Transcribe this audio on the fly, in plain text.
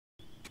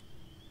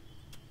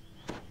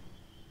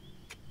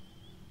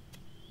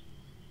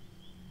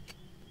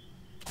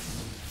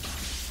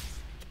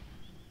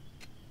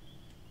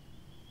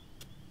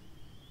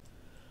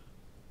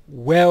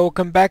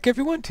Welcome back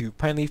everyone to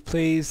Pineleaf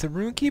Plays the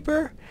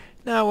Rune-keeper.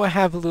 Now we'll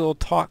have a little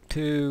talk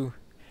to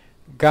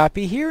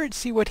Goppy here and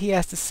see what he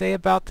has to say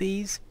about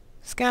these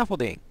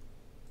scaffolding.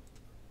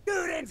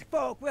 Durin's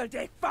folk will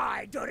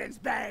defy Durin's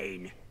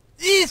bane!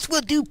 This will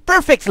do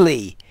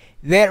perfectly.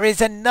 There is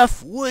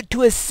enough wood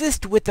to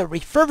assist with the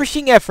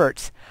refurbishing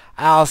efforts.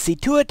 I'll see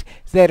to it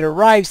that it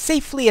arrives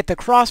safely at the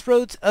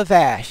crossroads of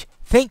Ash.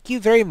 Thank you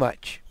very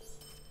much.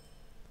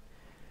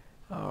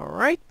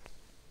 Alright.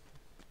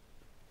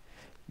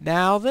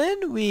 Now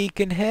then, we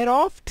can head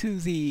off to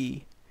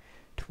the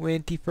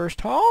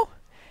 21st Hall.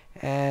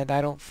 And I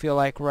don't feel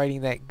like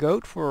riding that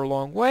goat for a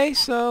long way,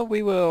 so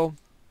we will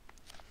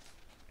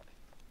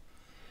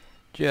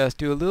just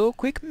do a little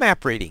quick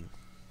map reading.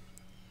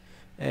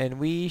 And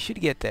we should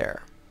get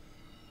there.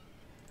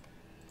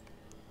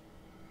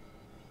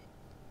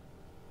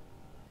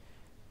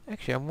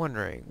 Actually, I'm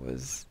wondering,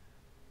 does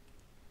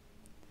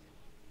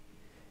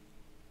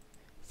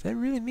that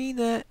really mean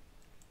that...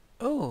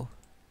 Oh.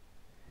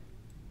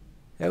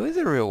 That was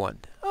a real one.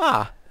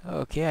 Ah,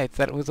 okay, I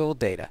thought it was old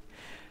data.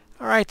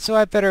 Alright, so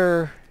I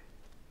better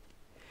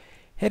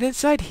head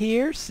inside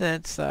here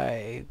since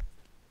I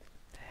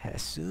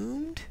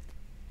assumed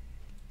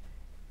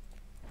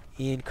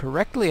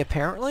incorrectly,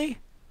 apparently,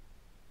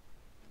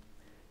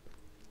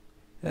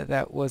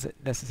 that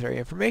wasn't necessary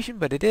information,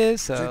 but it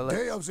is, so the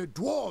day of the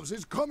dwarves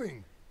is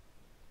coming.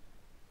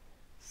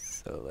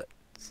 So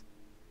let's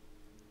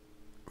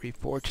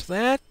reforge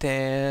that,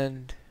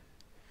 and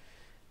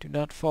do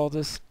not fall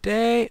this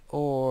day,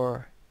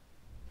 or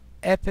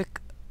epic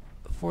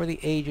for the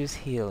ages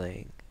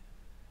healing.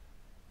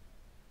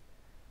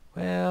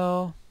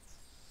 Well,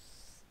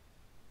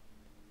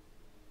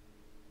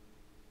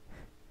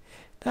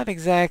 not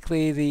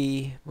exactly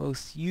the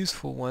most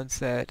useful ones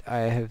that I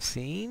have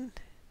seen,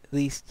 at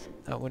least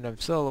not when I'm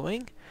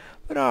soloing,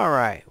 but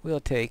alright, we'll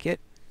take it.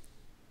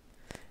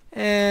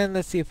 And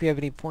let's see if we have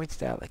any points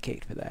to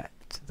allocate for that,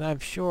 since I'm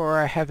sure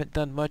I haven't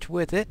done much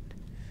with it.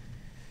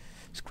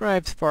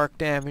 Scribe spark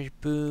damage,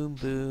 boom,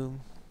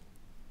 boom.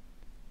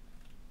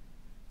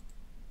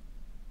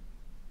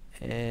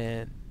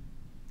 And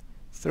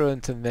throw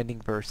in some mending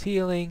burst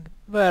healing,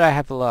 but I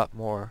have a lot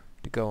more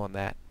to go on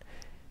that.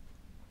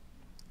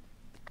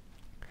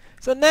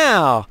 So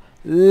now,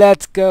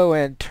 let's go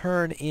and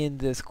turn in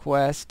this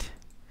quest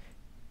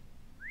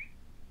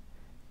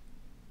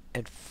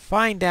and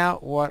find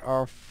out what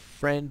our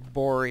friend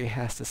Bori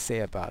has to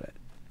say about it.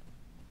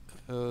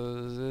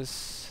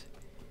 This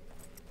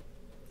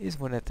is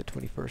one at the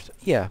 21st.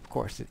 Yeah, of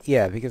course.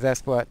 Yeah, because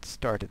that's what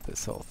started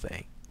this whole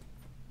thing.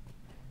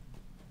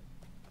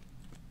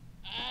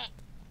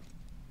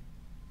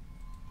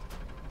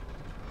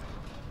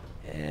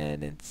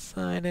 And in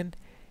sign-in.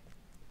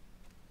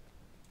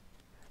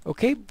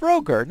 Okay,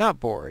 Broger, not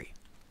Bori.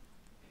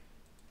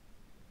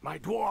 My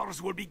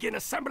dwarves will begin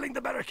assembling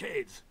the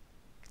barricades.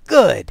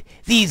 Good.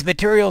 These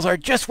materials are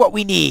just what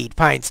we need,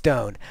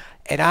 Pinestone.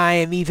 And I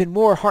am even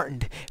more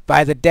heartened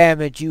by the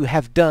damage you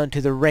have done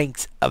to the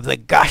ranks of the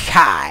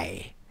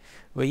Gashai.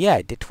 Well, yeah,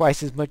 I did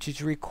twice as much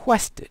as you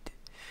requested.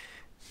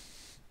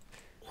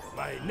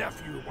 My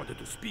nephew wanted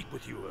to speak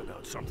with you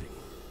about something.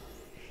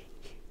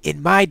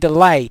 In my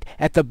delight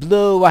at the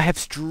blow I have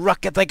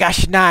struck at the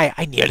Gashnai,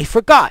 I nearly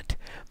forgot.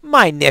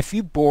 My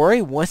nephew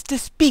Bori wants to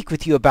speak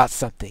with you about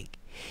something.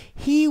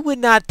 He would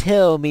not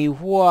tell me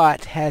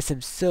what has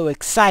him so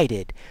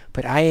excited,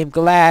 but I am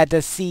glad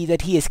to see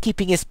that he is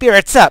keeping his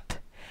spirits up.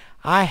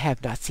 I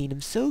have not seen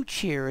him so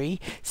cheery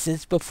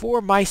since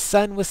before my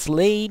son was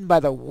slain by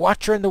the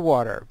Watcher in the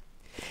Water.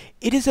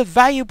 It is a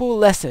valuable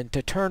lesson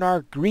to turn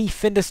our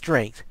grief into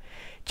strength.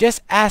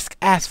 Just ask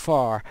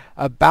Asfar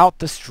about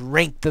the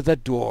strength of the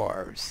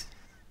dwarves.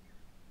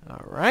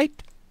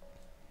 Alright.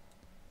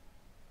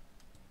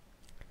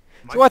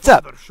 So what's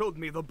up? My father showed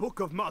me the book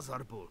of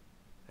Mazarbul,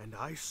 and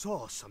I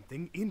saw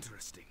something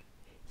interesting.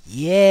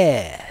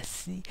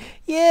 Yes,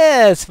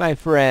 yes, my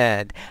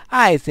friend.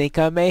 I think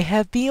I may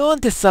have been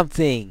onto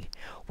something.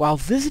 While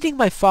visiting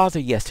my father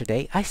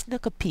yesterday, I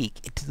snuck a peek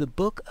into the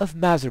book of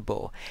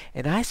Mazarbul,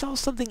 and I saw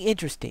something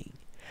interesting.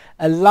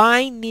 A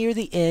line near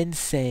the end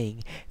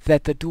saying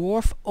that the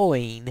dwarf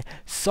Oin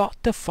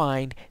sought to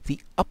find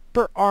the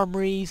upper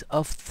armories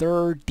of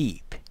Third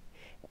Deep,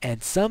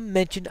 and some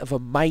mention of a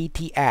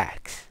mighty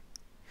axe.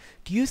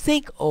 Do you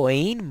think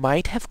Oin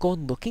might have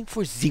gone looking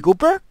for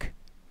Ziegelberg?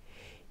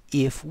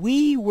 If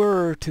we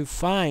were to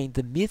find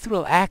the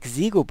mithril axe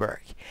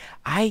Ziegelberg,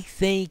 I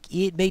think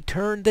it may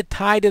turn the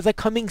tide of the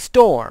coming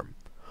storm.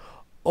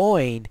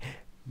 Oin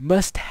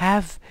must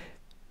not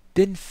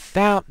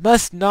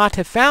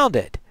have found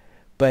it,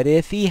 but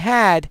if he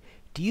had,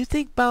 do you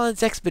think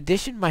Balin's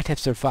expedition might have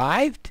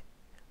survived?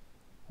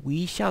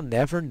 We shall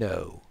never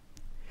know.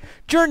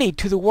 Journey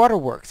to the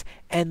waterworks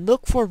and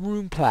look for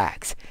rune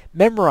plaques,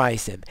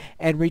 memorize them,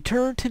 and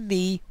return to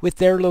me with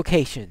their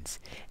locations,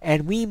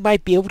 and we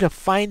might be able to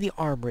find the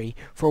armory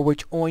for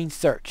which Oin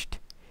searched.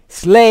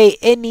 Slay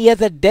any of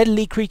the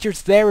deadly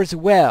creatures there as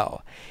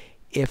well.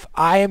 If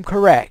I am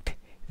correct,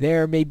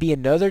 there may be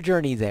another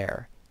journey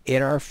there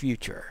in our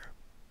future.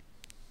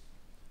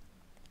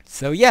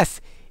 So yes,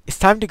 it's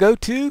time to go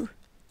to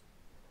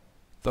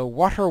the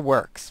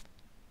waterworks.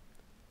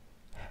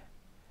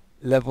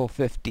 Level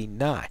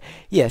 59.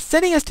 Yes,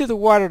 sending us to the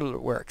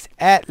waterworks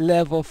at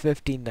level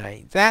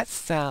 59. That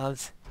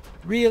sounds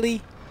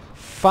really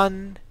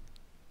fun.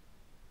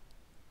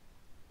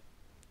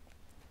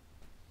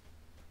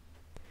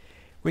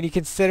 When you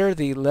consider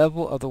the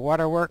level of the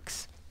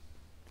waterworks,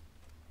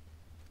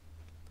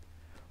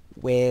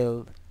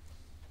 well,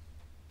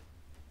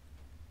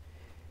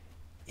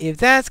 if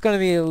that's going to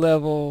be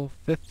level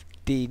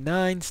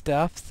 59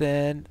 stuff,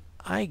 then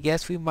I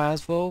guess we might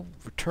as well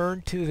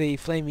return to the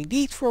Flaming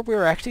Deeps where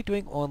we're actually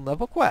doing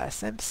on-level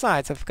quests. And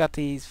besides, I've got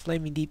these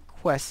Flaming Deep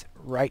quests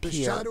right The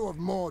here. shadow of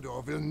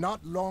Mordor will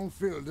not long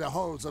fill the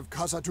halls of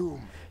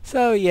Khazad-dûm.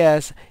 So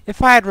yes,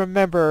 if I had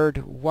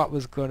remembered what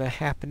was going to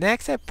happen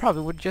next, I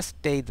probably would have just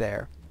stayed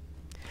there.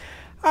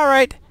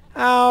 Alright,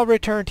 I'll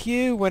return to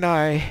you when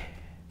I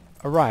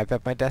arrive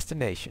at my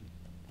destination.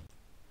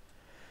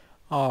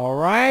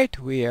 Alright,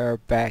 we are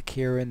back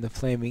here in the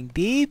Flaming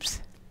Deeps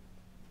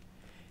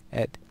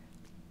at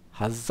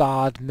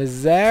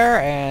Hazad-Mizer,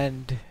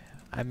 and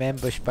I'm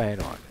ambushed by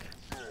an orc.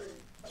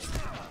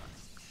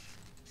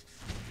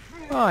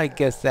 Well, I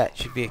guess that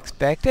should be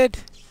expected.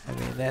 I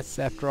mean, that's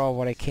after all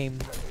what I came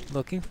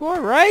looking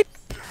for, right?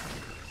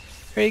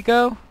 There you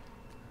go.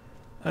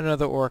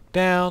 Another orc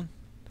down.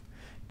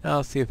 Now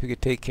let's see if we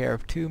could take care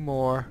of 2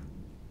 more.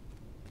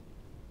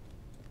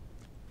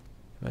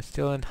 Am I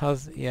still in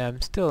Yeah,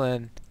 I'm still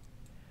in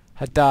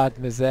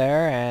Hazad-Mizer,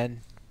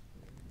 and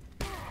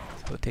so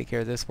we'll take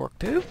care of this orc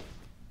too.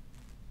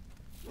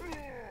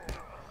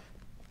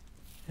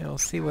 And we'll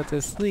see what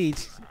this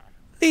leads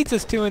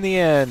us to in the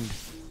end.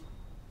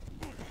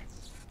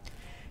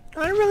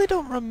 I really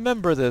don't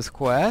remember this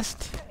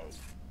quest.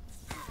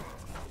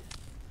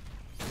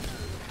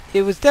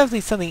 It was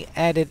definitely something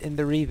added in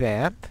the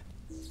revamp.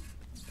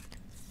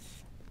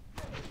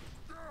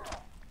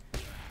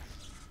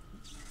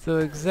 So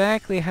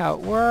exactly how it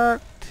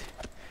worked,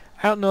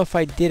 I don't know if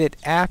I did it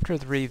after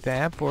the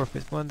revamp or if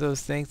it's one of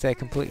those things that I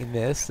completely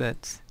missed,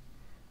 since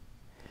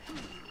I'm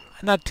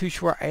not too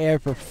sure I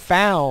ever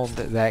found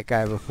that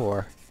guy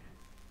before.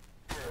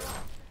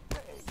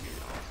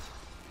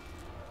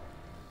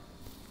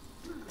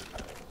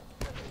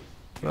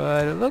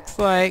 But it looks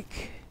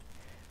like,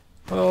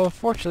 well,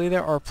 fortunately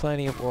there are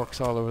plenty of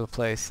orcs all over the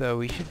place, so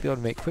we should be able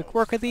to make quick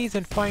work of these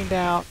and find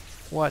out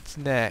what's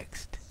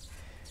next.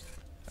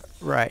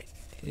 Right.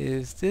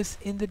 Is this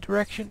in the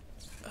direction?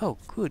 Oh,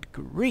 good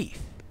grief.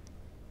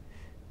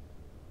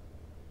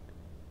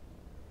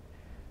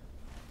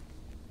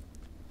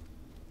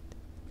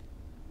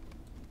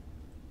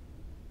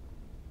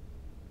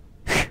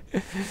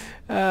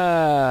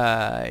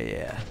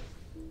 Yeah.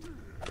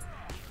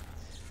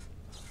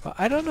 Well,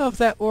 I don't know if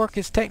that orc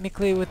is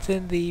technically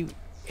within the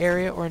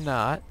area or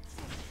not.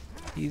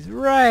 He's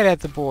right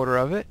at the border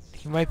of it.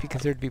 He might be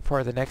considered to be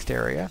part of the next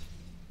area.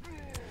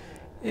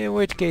 In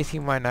which case he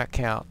might not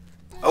count.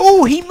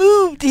 Oh, he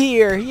moved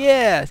here!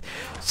 Yes!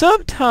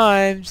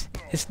 Sometimes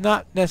it's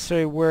not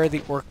necessarily where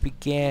the orc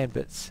began,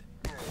 but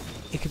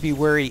it could be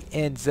where he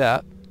ends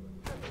up.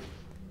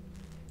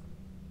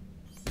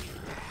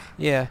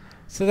 Yeah,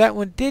 so that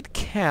one did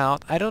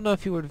count. I don't know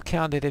if he would have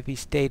counted if he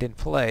stayed in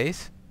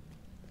place.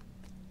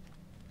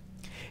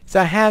 So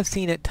I have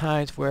seen at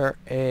times where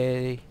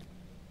a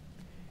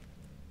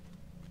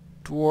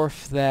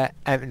dwarf that...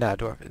 not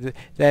dwarf.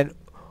 That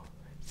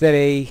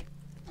a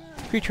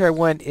creature I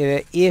went,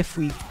 if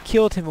we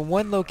killed him in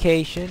one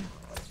location,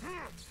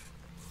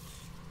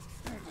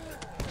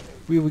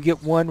 we would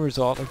get one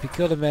result. If we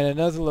killed him at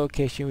another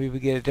location, we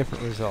would get a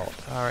different result.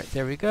 Alright,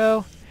 there we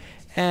go.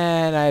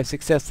 And I have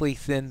successfully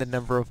thinned the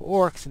number of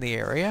orcs in the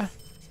area.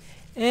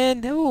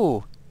 And,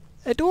 ooh,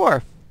 a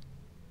dwarf.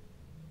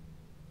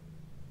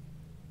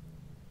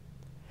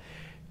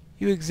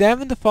 You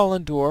examine the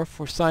fallen dwarf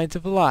for signs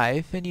of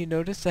life, and you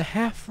notice a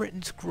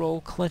half-written scroll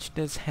clenched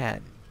in his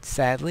hand.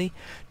 Sadly,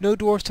 no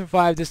dwarf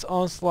survived this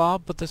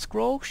onslaught, but the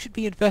scroll should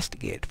be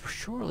investigated, for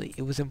surely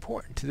it was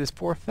important to this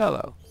poor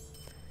fellow.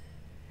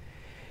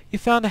 You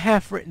found a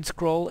half-written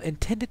scroll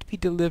intended to be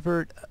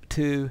delivered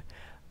to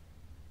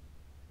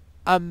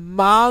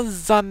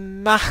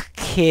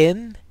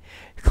Amazanakin,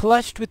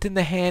 clutched within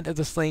the hand of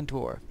the slain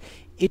dwarf.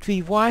 It would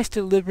be wise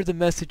to deliver the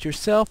message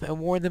yourself and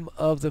warn them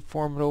of the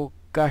formidable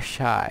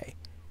Gashai.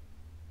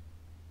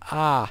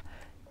 Ah.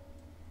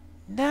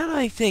 Now that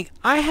I think,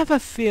 I have a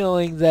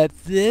feeling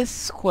that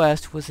this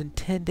quest was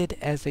intended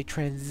as a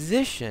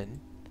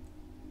transition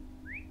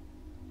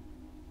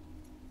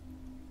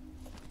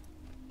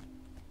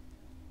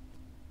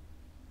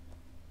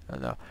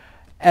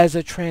as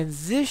a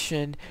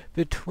transition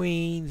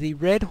between the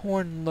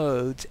Redhorn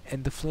Lodes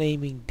and the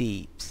Flaming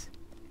Deeps.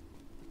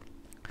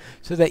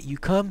 So that you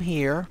come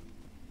here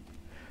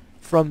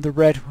from the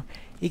Redhorn,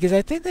 because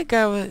I think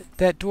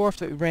that dwarf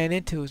that we ran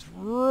into was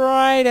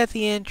right at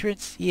the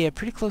entrance, yeah,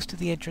 pretty close to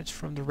the entrance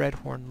from the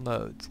Redhorn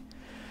Lodes.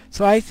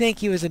 So I think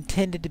he was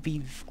intended to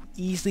be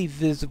easily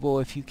visible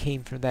if you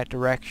came from that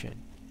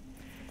direction.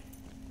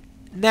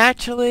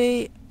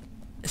 Naturally,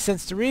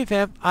 since the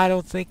revamp, I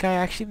don't think I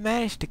actually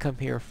managed to come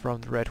here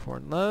from the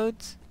Redhorn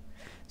Lodes.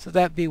 So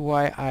that'd be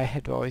why I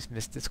had always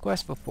missed this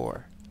quest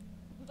before.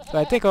 But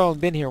I think I've only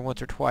been here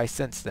once or twice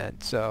since then,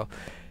 so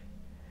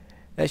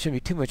that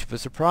shouldn't be too much of a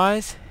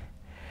surprise.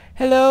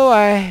 Hello,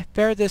 I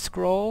bear this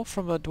scroll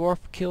from a dwarf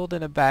killed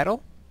in a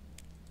battle.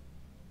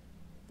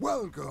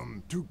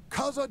 Welcome to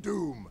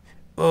Khazad-dûm.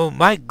 Oh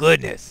my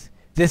goodness,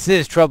 this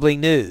is troubling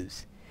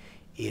news.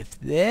 If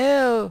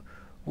there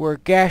were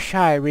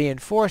Gashai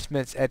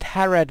reinforcements at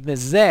Harad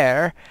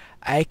Mizer,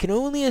 I can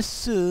only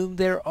assume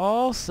they're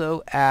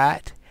also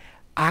at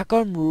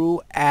Agamru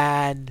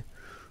and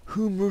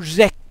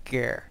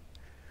Humurzeker.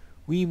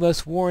 We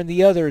must warn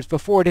the others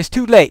before it is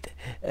too late.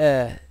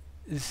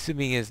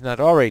 Assuming it's not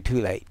already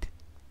too late.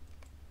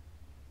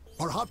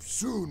 Perhaps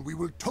soon we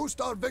will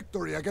toast our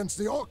victory against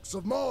the Orcs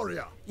of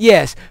Moria.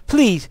 Yes,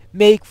 please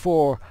make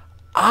for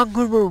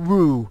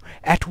Agamru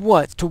at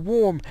once to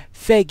warn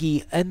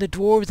Fegi and the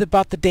dwarves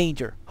about the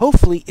danger.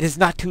 Hopefully it is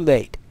not too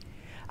late.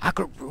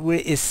 Agamru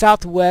is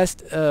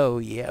southwest. Oh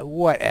yeah,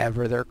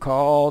 whatever they're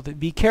called.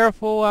 Be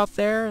careful out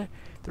there.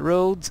 The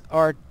roads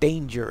are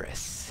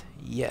dangerous.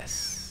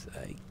 Yes,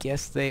 I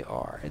guess they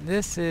are. And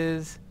this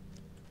is...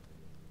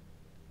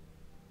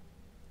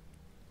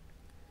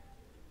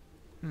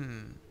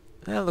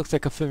 that looks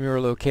like a familiar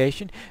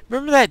location.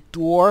 Remember that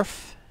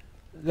dwarf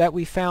that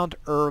we found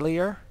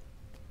earlier?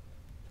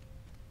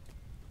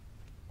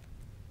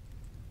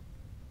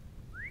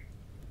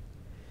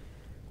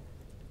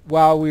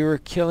 While we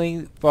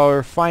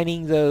were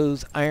finding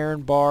those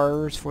iron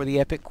bars for the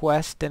epic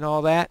quest and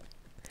all that.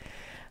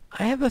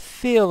 I have a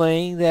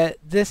feeling that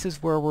this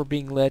is where we're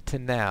being led to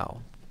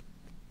now.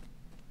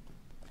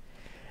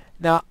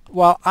 Now,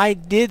 while I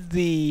did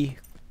the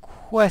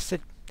quest,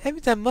 that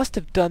means I must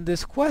have done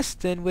this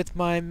quest then with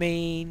my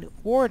main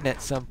warden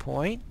at some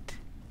point.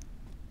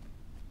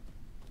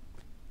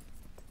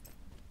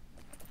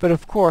 But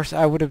of course,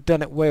 I would have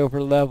done it way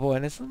over level,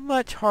 and it's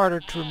much harder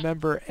to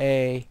remember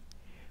a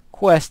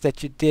quest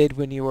that you did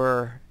when you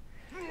were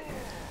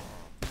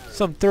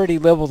some 30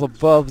 levels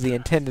above the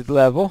intended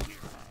level.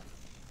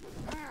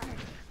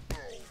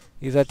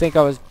 Because I think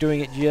I was doing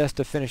it just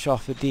to finish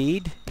off the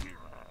deed.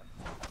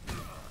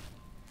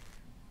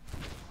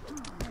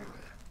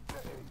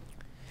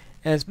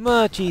 And it's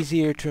much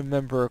easier to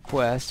remember a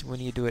quest when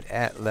you do it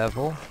at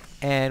level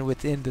and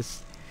within the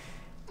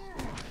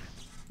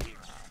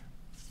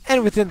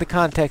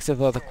context of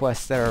other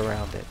quests that are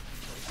around it.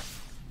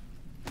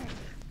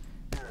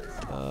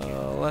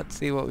 Let's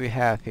see what we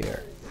have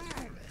here.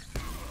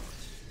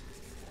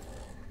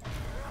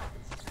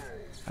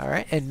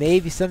 Alright, and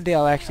maybe someday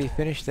I'll actually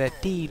finish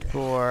that deed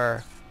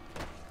for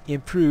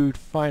improved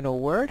final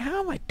word. How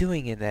am I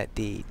doing in that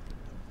deed?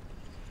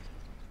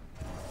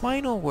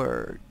 Final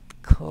word,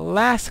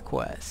 class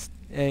quest,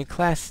 and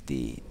class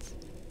deeds.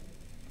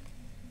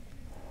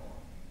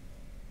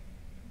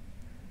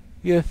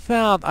 You have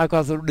found I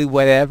got literally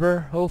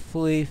whatever.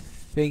 Hopefully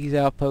Figgy's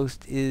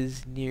outpost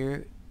is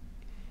near.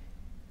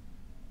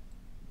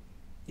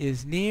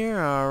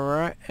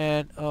 Alright,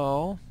 and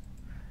oh.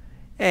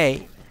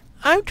 Hey,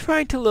 I'm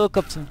trying to look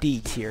up some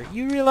deeds here.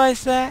 You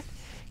realize that?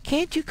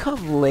 Can't you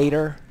come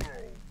later?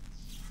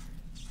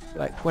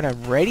 Like when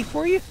I'm ready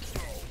for you?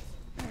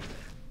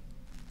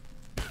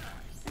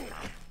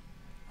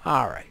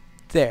 Alright,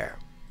 there.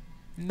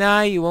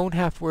 Now you won't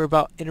have to worry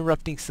about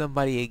interrupting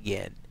somebody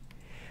again.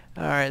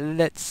 Alright,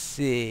 let's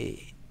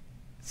see.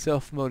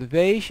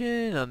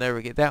 Self-motivation, I'll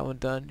never get that one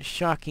done.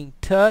 Shocking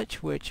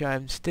touch, which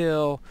I'm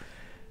still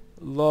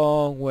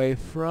long way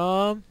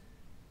from.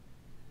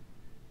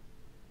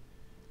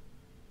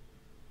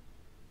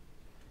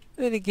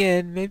 Then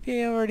again,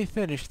 maybe I already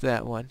finished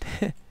that one.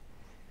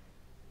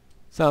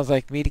 Sounds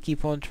like me to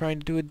keep on trying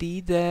to do a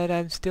deed that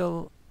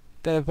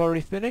I've already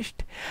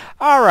finished.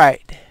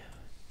 Alright.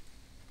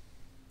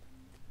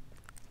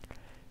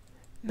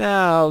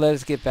 Now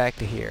let's get back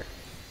to here.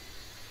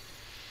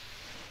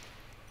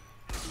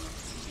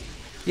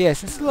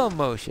 Yes, in slow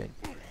motion.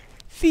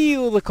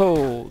 Feel the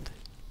cold.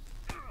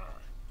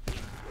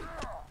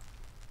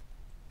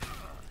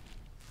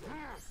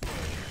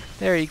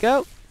 There you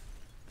go.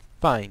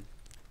 Fine.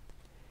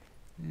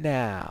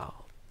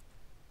 Now.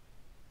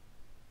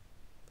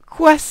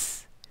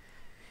 Quests!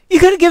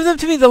 You gonna give them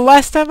to me the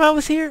last time I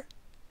was here?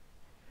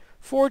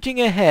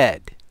 Forging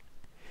ahead.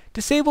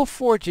 Disable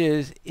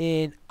forges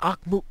in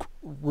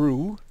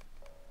Agamru.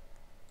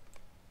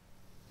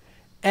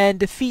 And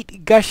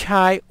defeat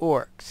Gashai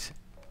orcs.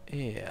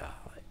 Yeah.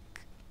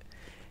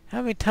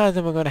 How many times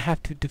am I gonna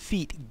have to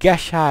defeat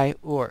Gashai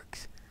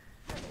orcs?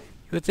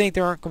 You would think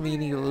there aren't going to be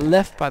any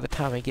left by the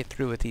time I get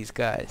through with these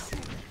guys.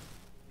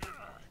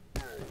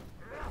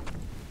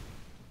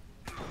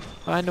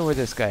 Well, I know where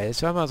this guy is,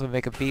 so I might as well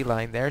make a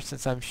beeline there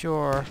since I'm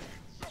sure.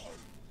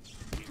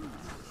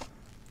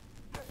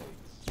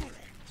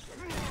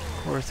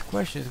 Of course, the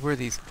question is where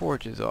these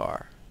forges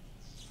are.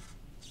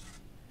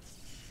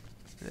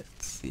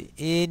 Let's see.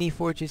 Any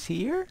forges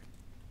here?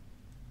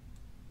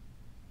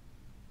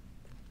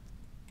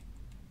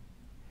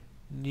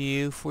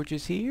 New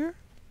forges here?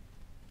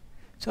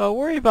 So I'll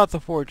worry about the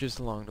forges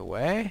along the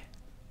way.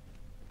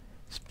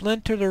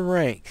 Splinter the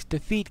ranks.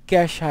 Defeat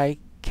Gashai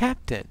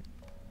Captain.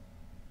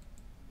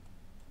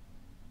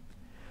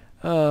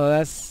 Oh,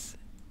 that's...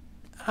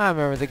 I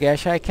remember the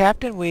Gashai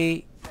Captain.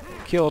 We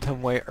killed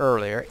him way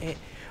earlier.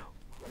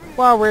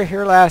 While we were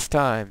here last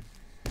time.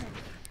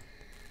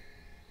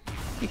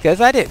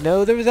 Because I didn't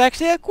know there was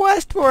actually a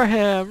quest for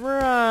him.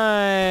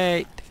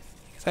 Right.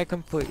 Because I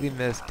completely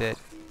missed it.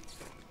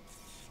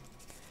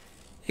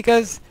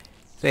 Because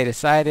they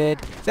decided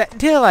that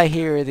until I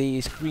hear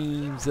the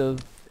screams of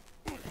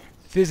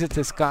visit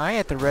this guy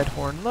at the Red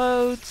Horn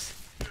Loads,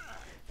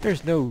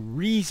 there's no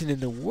reason in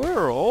the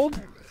world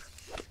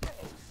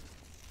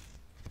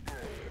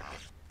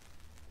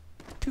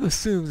to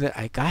assume that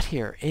I got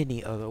here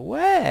any other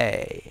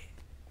way.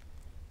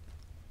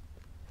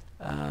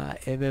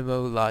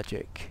 MMO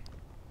logic.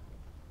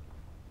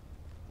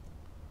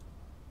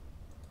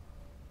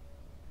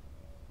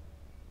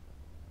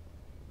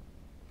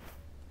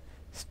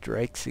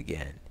 Strikes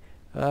again.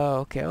 Oh,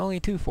 okay, only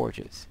 2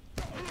 forges.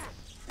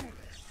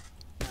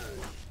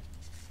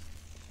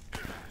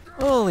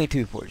 Only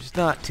 2 forges,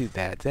 not too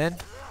bad then.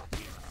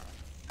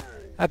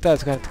 I thought I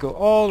was going to have to go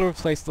all over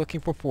the place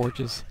looking for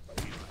forges.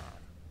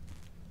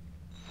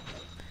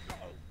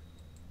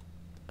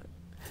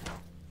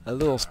 A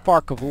little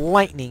spark of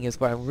lightning is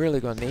what I'm really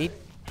going to need.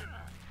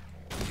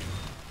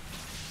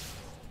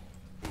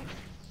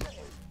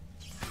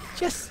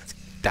 Just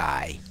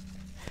die.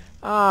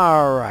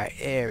 Alright,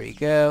 there we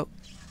go.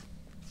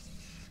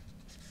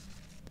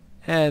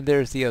 And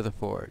there's the other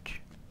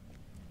forge.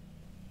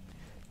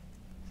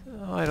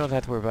 So I don't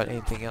have to worry about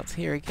anything else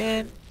here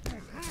again.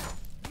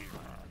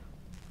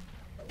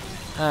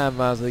 I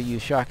might as well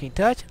use Shocking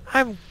Touch.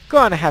 I'm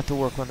going to have to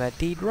work on that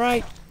deed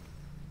right.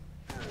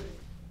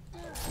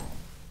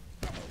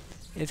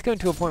 It's coming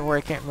to a point where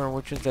I can't remember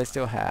which ones I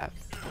still have.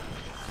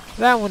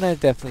 That one I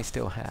definitely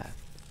still have.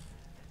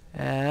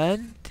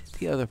 And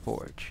the other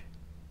forge.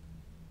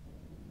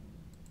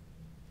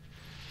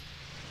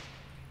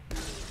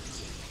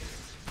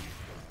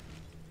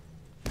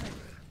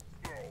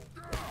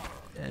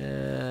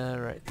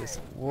 Alright, this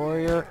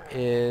warrior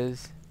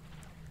is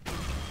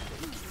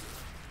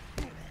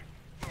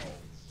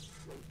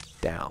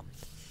down.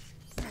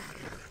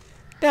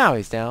 Now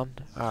he's down.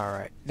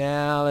 Alright,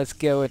 now let's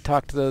go and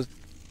talk to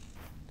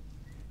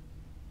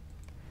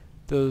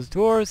those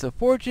doors. The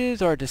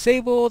forges are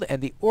disabled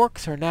and the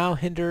orcs are now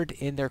hindered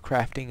in their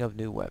crafting of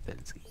new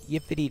weapons.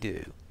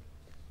 Yippity-doo.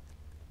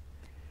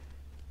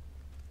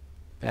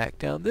 Back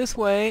down this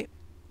way.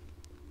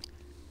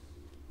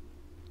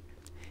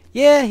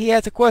 Yeah, he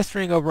has a quest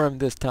ring over him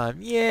this time.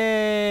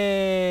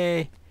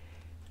 Yay!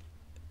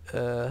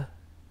 Hello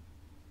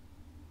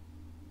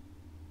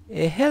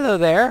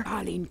there.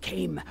 Arlene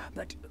came,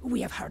 but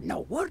we have heard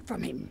no word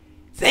from him.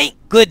 Thank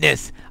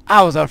goodness!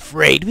 I was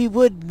afraid we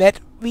would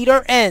meet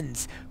our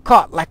ends,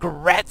 caught like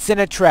rats in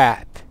a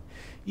trap.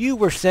 You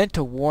were sent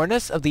to warn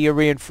us of the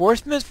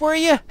reinforcements, were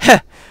you?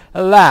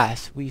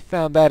 Alas, we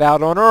found that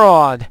out on our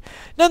own.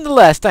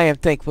 Nonetheless, I am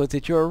thankful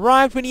that you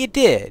arrived when you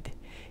did.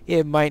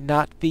 It might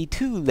not be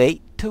too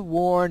late to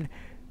warn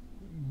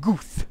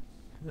Guth.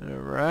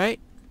 Alright.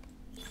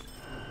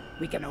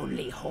 We can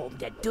only hope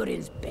that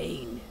Durin's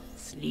Bane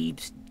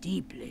sleeps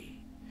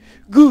deeply.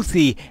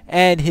 Guthi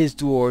and his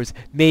dwarves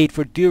made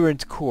for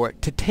Durin's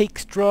court to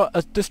take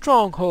the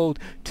stronghold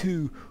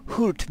to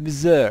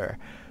Hurt-Mizur.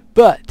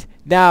 But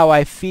now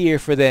I fear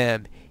for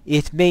them.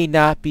 It may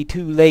not be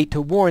too late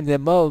to warn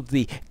them of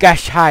the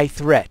Gashai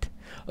threat.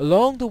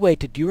 Along the way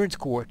to Durin's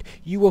court,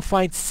 you will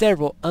find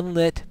several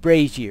unlit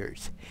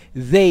braziers.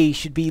 They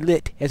should be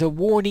lit as a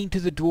warning to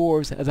the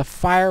dwarves of the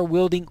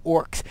fire-wielding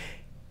orcs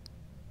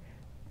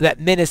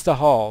that menace the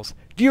halls.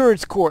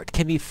 Durin's court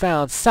can be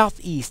found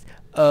southeast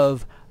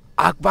of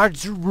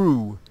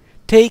Akbarzuru.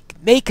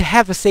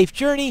 Have a safe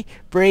journey,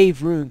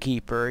 brave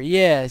Rune-keeper.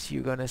 Yes,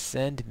 you're gonna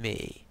send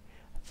me.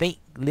 Faint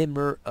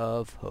glimmer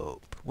of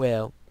hope.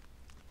 Well,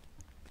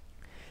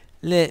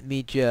 let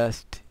me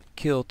just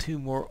kill 2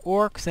 more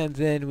orcs and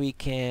then we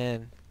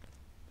can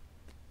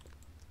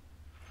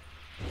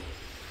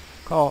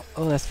call...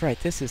 Oh, that's right.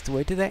 This is the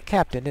way to that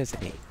captain,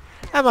 isn't he?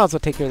 I might as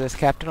well take care of this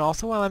captain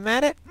also while I'm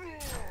at it.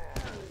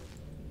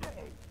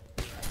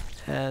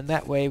 And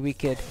that way we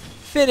could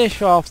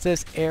finish off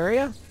this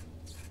area.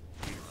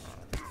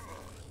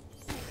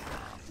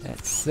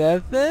 That's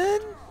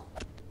 7.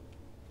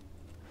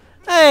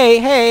 Hey,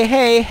 hey,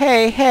 hey,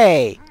 hey,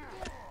 hey!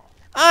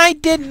 I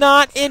did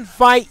not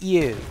invite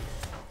you!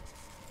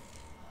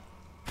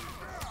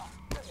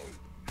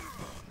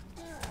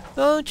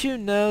 Don't you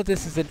know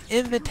this is an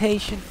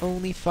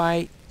invitation-only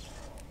fight?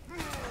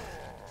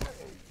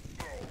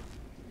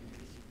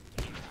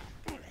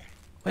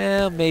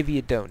 Well, maybe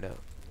you don't know.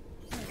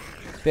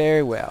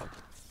 Very well.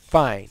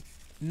 Fine.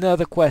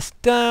 Another quest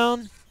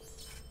down.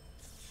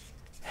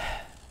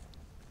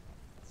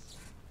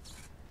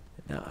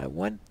 Now I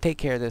want to take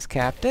care of this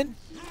captain.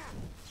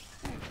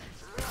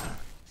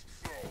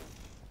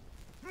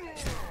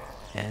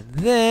 And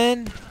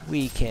then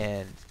we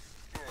can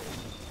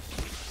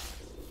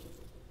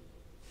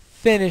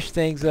finish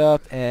things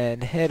up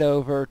and head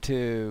over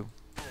to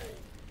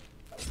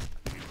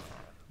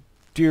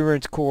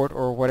Durin's Court,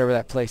 or whatever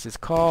that place is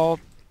called.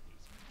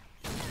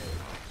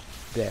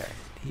 There.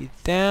 He's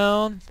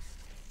down.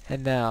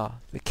 And now,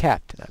 the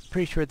captain. I'm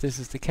pretty sure this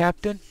is the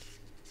captain.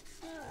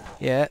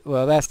 Yeah,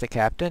 well, that's the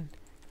captain.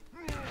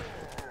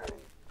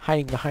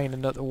 Hiding behind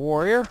another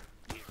warrior.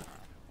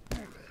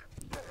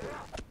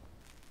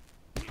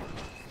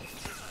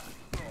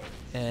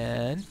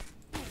 And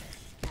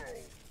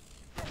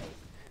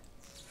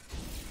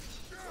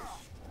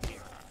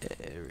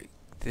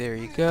there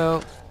you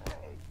go.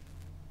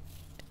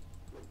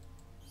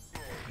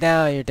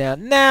 Now you're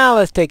down. Now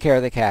let's take care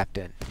of the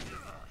captain.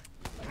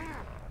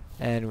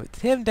 And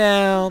with him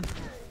down,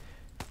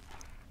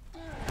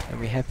 and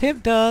we have him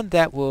done,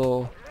 that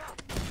will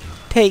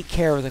take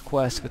care of the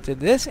quest within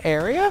this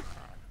area.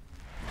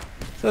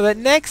 So that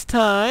next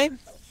time,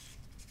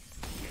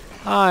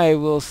 I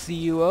will see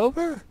you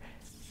over.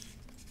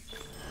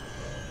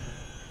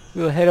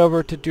 We'll head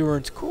over to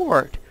Durin's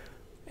Court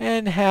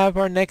and have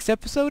our next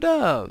episode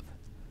of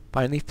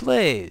Finally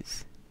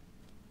Plays.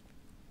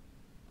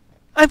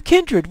 I'm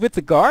Kindred with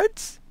the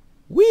guards.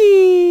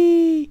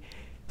 Whee!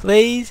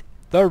 Plays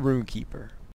the Rune-keeper.